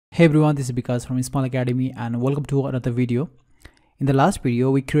Hey everyone, this is Vikas from SmallAcademy and welcome to another video. In the last video,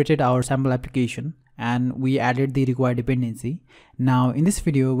 we created our sample application and we added the required dependency. Now in this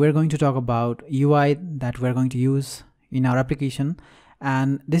video, we're going to talk about UI that we're going to use in our application.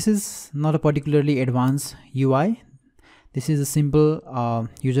 And this is not a particularly advanced UI. This is a simple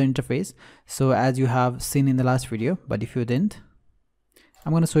user interface. So as you have seen in the last video, but if you didn't,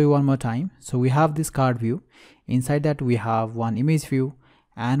 I'm going to show you one more time. So we have this card view. Inside that we have one image view.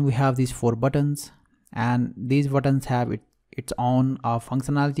 And we have these 4 buttons, and these buttons have its own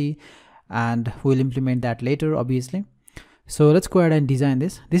functionality, and we'll implement that later obviously. So let's go ahead and design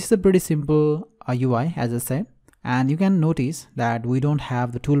this. This is a pretty simple UI, as I said, and you can notice that we don't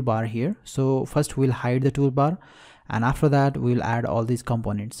have the toolbar here. So first we'll hide the toolbar, and after that we'll add all these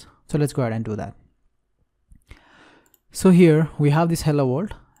components. So let's go ahead and do that. So here we have this hello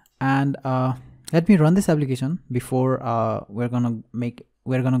world, and let me run this application before we're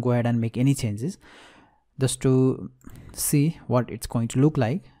gonna go ahead and make any changes, just to see what it's going to look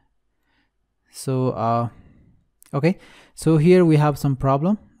like. So okay, so here we have some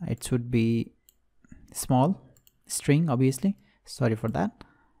problem. It should be small string, obviously. Sorry for that.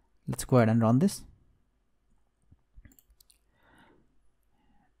 Let's go ahead and run this.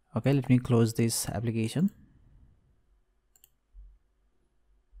 Okay, let me close this application.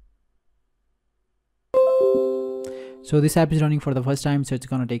 So this app is running for the first time, so it's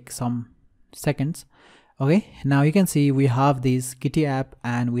gonna take some seconds. Okay, now you can see we have this kitty app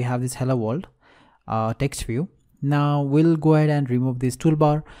and we have this hello world text view. Now we'll go ahead and remove this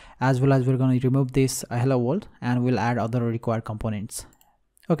toolbar, as well as we're going to remove this hello world, and we'll add other required components.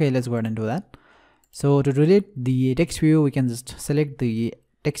 Okay, let's go ahead and do that. So to delete the text view, we can just select the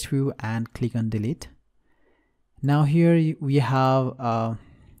text view and click on delete. Now here we have a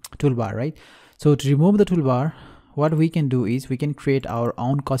toolbar, right? So to remove the toolbar, what we can do is we can create our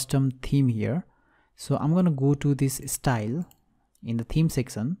own custom theme here. So I'm going to go to this style in the theme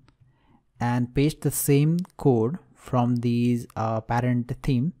section and paste the same code from these parent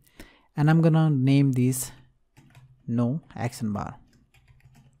theme, and I'm gonna name this no action bar.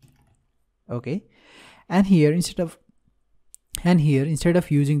 Okay, and here instead of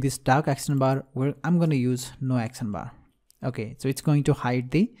using this dark action bar, I'm gonna use no action bar. Okay, so it's going to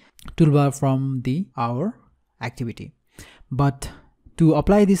hide the toolbar from our activity. But to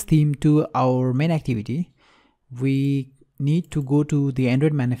apply this theme to our main activity, we need to go to the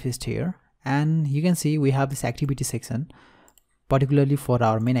Android manifest here, and you can see we have this activity section particularly for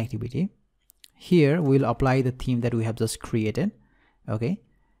our main activity. Here we'll apply the theme that we have just created. Okay,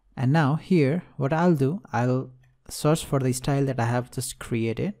 and now here what I'll do, I'll search for the style that I have just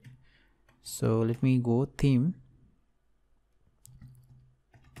created. So let me go theme.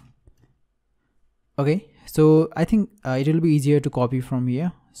 Okay, so I think it will be easier to copy from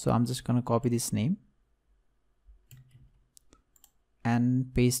here. So I'm just gonna copy this name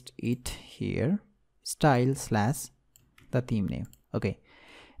and paste it here, style / the theme name. Okay,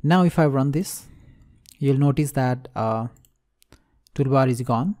 now if I run this, you'll notice that toolbar is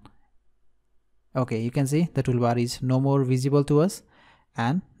gone. Okay, you can see the toolbar is no more visible to us,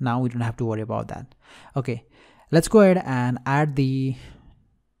 and now we don't have to worry about that. Okay, let's go ahead and add the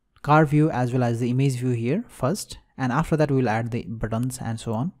card view as well as the image view here first, and after that we'll add the buttons and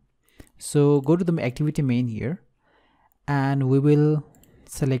so on. So go to the activity main here, and we will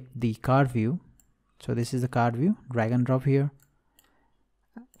select the card view. So this is the card view, drag and drop here,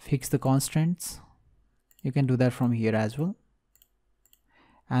 fix the constraints. You can do that from here as well,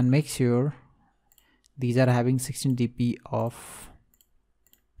 and make sure these are having 16 dp of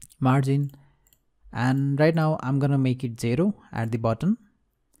margin, and right now I'm gonna make it 0 at the bottom.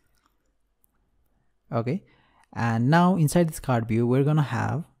 Okay, and now inside this card view we're gonna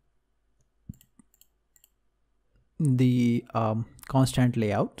have the constant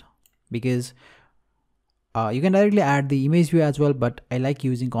layout, because you can directly add the image view as well, but I like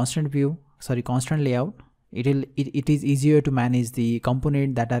using constant layout. It is easier to manage the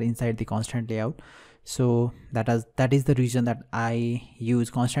component that are inside the constant layout. So that is the reason that I use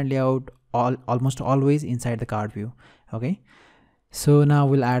constant layout almost always inside the card view. Okay, so now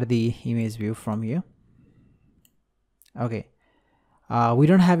we'll add the image view from here. Okay, we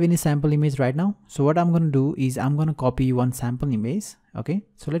don't have any sample image right now, so what I'm going to do is I'm going to copy one sample image. Okay,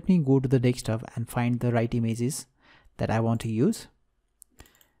 so let me go to the desktop and find the right images that I want to use.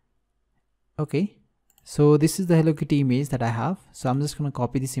 Okay, so this is the Hello Kitty image that I have, so I'm just going to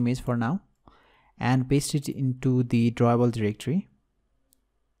copy this image for now and paste it into the drawable directory.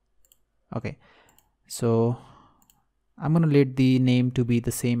 Okay, so I'm going to let the name to be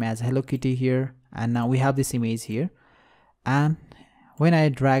the same as Hello Kitty here, and now we have this image here. And when I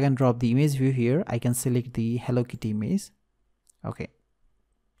drag and drop the image view here, I can select the Hello Kitty image. Okay,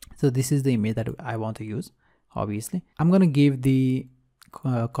 so this is the image that I want to use. Obviously I'm going to give the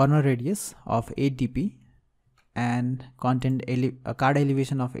corner radius of 8 dp and content card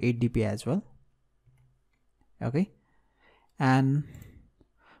elevation of 8 dp as well. Okay, and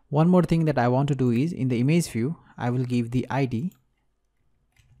one more thing that I want to do is in the image view I will give the ID.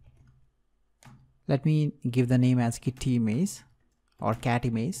 Let me give the name as kitty image or cat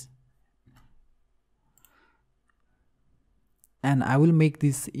image, and I will make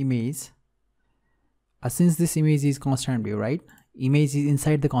this image since this image is constant view, right? Image is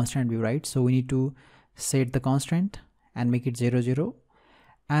inside the constant view, right? So we need to set the constant and make it 0 0,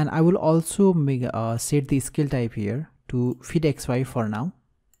 and I will also make set the scale type here to fit XY for now.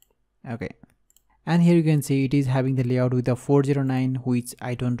 Okay, and here you can see it is having the layout with a 409, which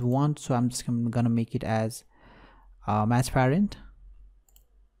I don't want, so I'm just gonna make it as match parent.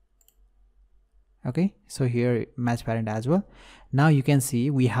 Okay, so here match parent as well. Now you can see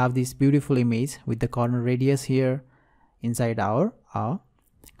we have this beautiful image with the corner radius here inside our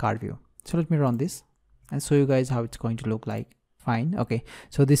card view. So let me run this and show you guys how it's going to look like. Fine. Okay,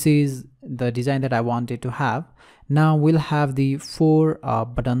 so this is the design that I wanted to have. Now we'll have the 4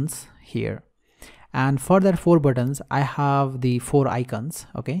 buttons here, and for that 4 buttons I have the 4 icons.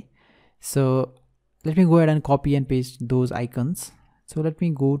 Okay, so let me go ahead and copy and paste those icons. So let me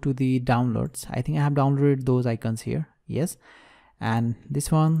go to the downloads. I think I have downloaded those icons here. Yes, and this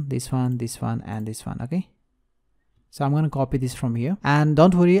one, this one, this one, and this one. Okay, so I'm going to copy this from here, and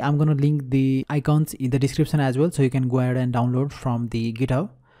don't worry, I'm going to link the icons in the description as well, so you can go ahead and download from the GitHub.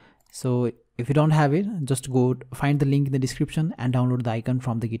 So if you don't have it, just go find the link in the description and download the icon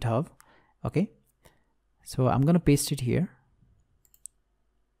from the GitHub. Okay, so I'm going to paste it here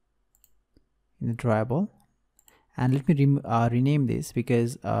in the drawable, and let me rename this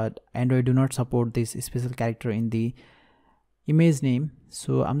because Android do not support this special character in the image name.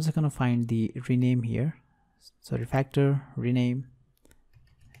 So I'm just going to find the rename here. So refactor, rename,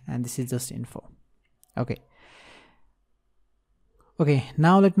 and this is just info. Okay,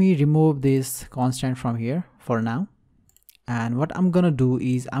 now let me remove this constant from here for now, and what I'm gonna do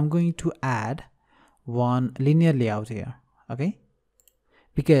is I'm going to add one linear layout here. Okay,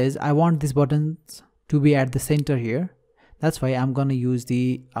 because I want these buttons to be at the center here, that's why I'm gonna use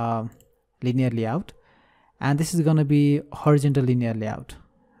the linear layout, and this is gonna be horizontal linear layout.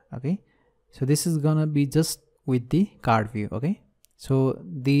 Okay, so this is gonna be just with the card view. Okay, so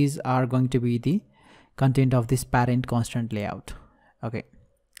these are going to be the content of this parent constant layout. Okay,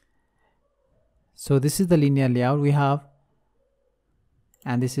 so this is the linear layout we have,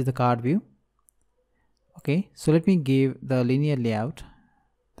 and this is the card view. Okay, so let me give the linear layout,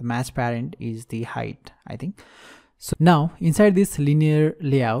 the match parent is the height, I think. So now inside this linear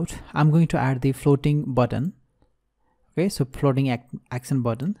layout I'm going to add the floating button. Okay, so floating action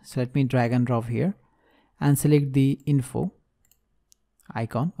button. So let me drag and drop here and select the info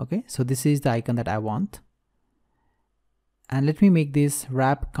icon. Okay, so this is the icon that I want, and let me make this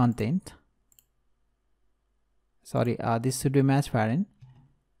wrap content. Sorry, this should be match parent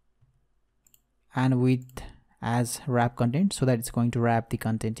and width as wrap content, so that it's going to wrap the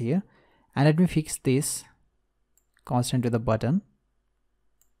content here. And let me fix this constant to the button.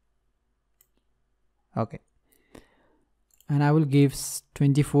 Okay, and I will give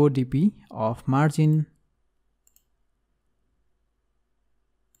 24 dp of margin,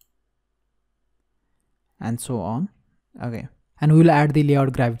 and so on. Okay, and we will add the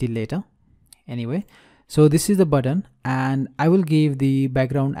layout gravity later. Anyway, so this is the button, and I will give the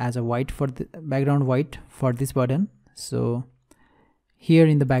background as a white for the background white for this button. So here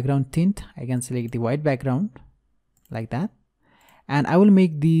in the background tint I can select the white background like that, and I will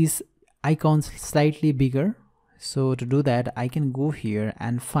make these icons slightly bigger. So to do that I can go here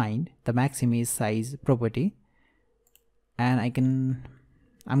and find the max image size property, and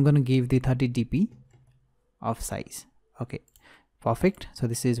I'm gonna give the 30 dp of size. Okay, perfect. So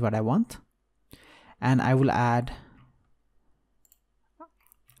this is what I want, and I will add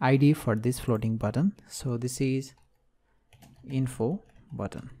ID for this floating button. So this is info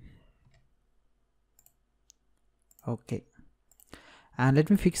button. Okay, and let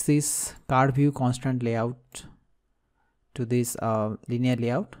me fix this card view constant layout to this linear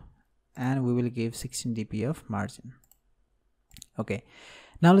layout, and we will give 16 dp of margin. Okay,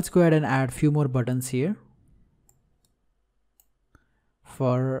 now let's go ahead and add few more buttons here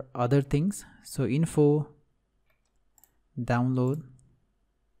for other things. So info, download,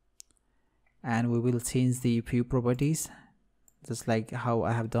 and we will change the view properties just like how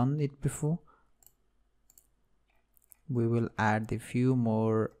I have done it before. we will add the few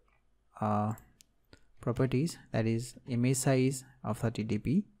more properties, that is image size of 30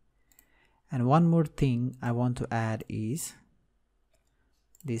 dp. And one more thing I want to add is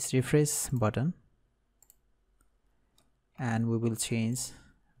this refresh button, and we will change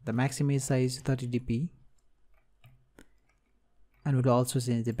the max image size to 30 dp, and we'll also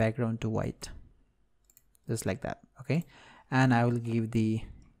change the background to white, just like that. Okay, and I will give the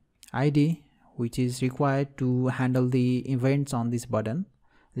ID which is required to handle the events on this button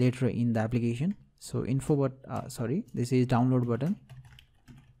later in the application. So info, but this is download button.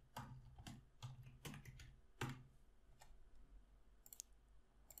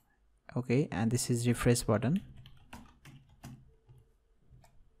 Okay, and this is refresh button.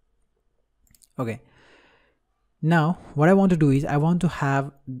 Okay, now what I want to do is I want to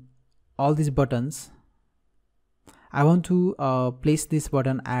have all these buttons. I want to place this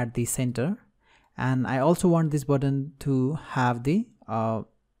button at the center, and I also want this button to have the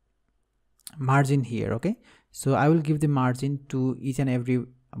margin here. Okay, so I will give the margin to each and every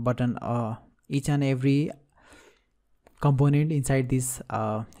button, each and every component inside this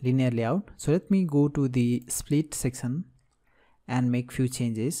linear layout. So let me go to the split section and make few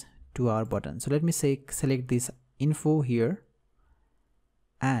changes to our button. So let me select this info here,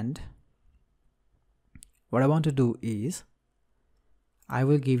 and what I want to do is I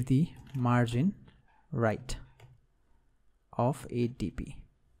will give the margin right of 8 dp.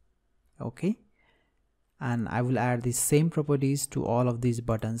 Okay, and I will add the same properties to all of these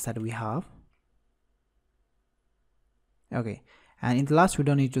buttons that we have. Okay, and in the last we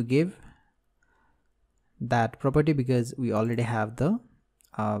don't need to give that property because we already have the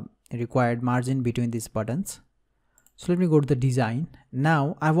required margin between these buttons. So let me go to the design.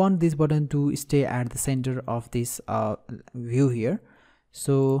 Now I want this button to stay at the center of this view here.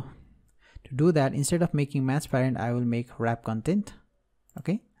 So to do that, instead of making match parent, I will make wrap content.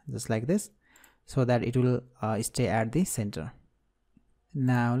 Okay, just like this, so that it will stay at the center.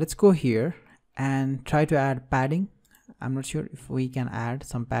 Now let's go here and try to add padding. I'm not sure if we can add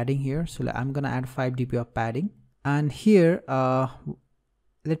some padding here, so I'm gonna add 5 dp of padding, and here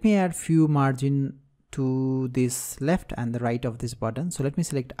let me add few margin to this left and the right of this button. So let me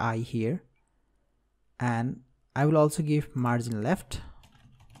select I here, and I will also give margin left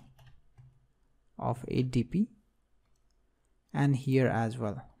of 8 dp, and here as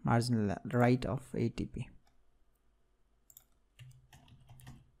well margin right of 8 dp.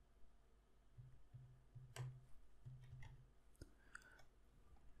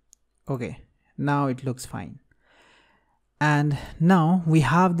 Okay, now it looks fine. And now we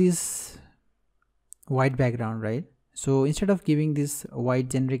have this white background, right? So instead of giving this white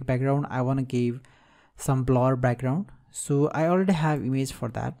generic background, I want to give some blur background. So I already have image for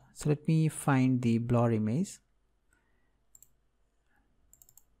that, so let me find the blur image.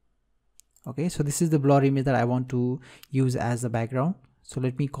 Okay, so this is the blur image that I want to use as the background. So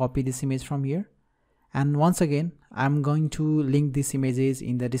let me copy this image from here, and once again I'm going to link these images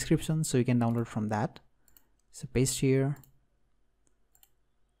in the description so you can download from that. So paste here.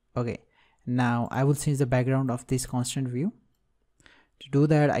 Okay, now I will change the background of this constant view. To do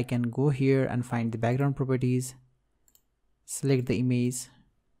that, I can go here and find the background properties, select the image,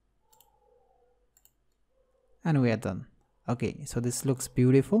 and we are done. Okay, so this looks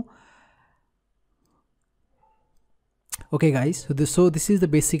beautiful. Okay guys, so this is the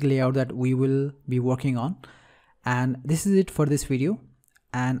basic layout that we will be working on, and this is it for this video.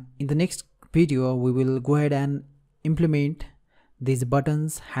 And in the next video we will go ahead and implement these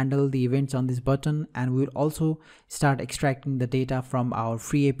buttons, handle the events on this button, and we will also start extracting the data from our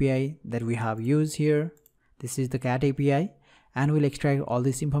free API that we have used here. This is the cat API, and we'll extract all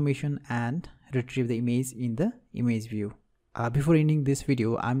this information and retrieve the image in the image view. Before ending this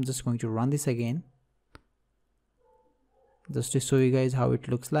video, I'm just going to run this again just to show you guys how it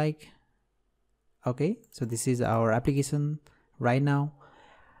looks like. Okay, so this is our application right now,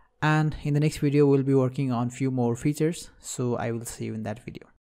 and in the next video we'll be working on few more features, so I will see you in that video.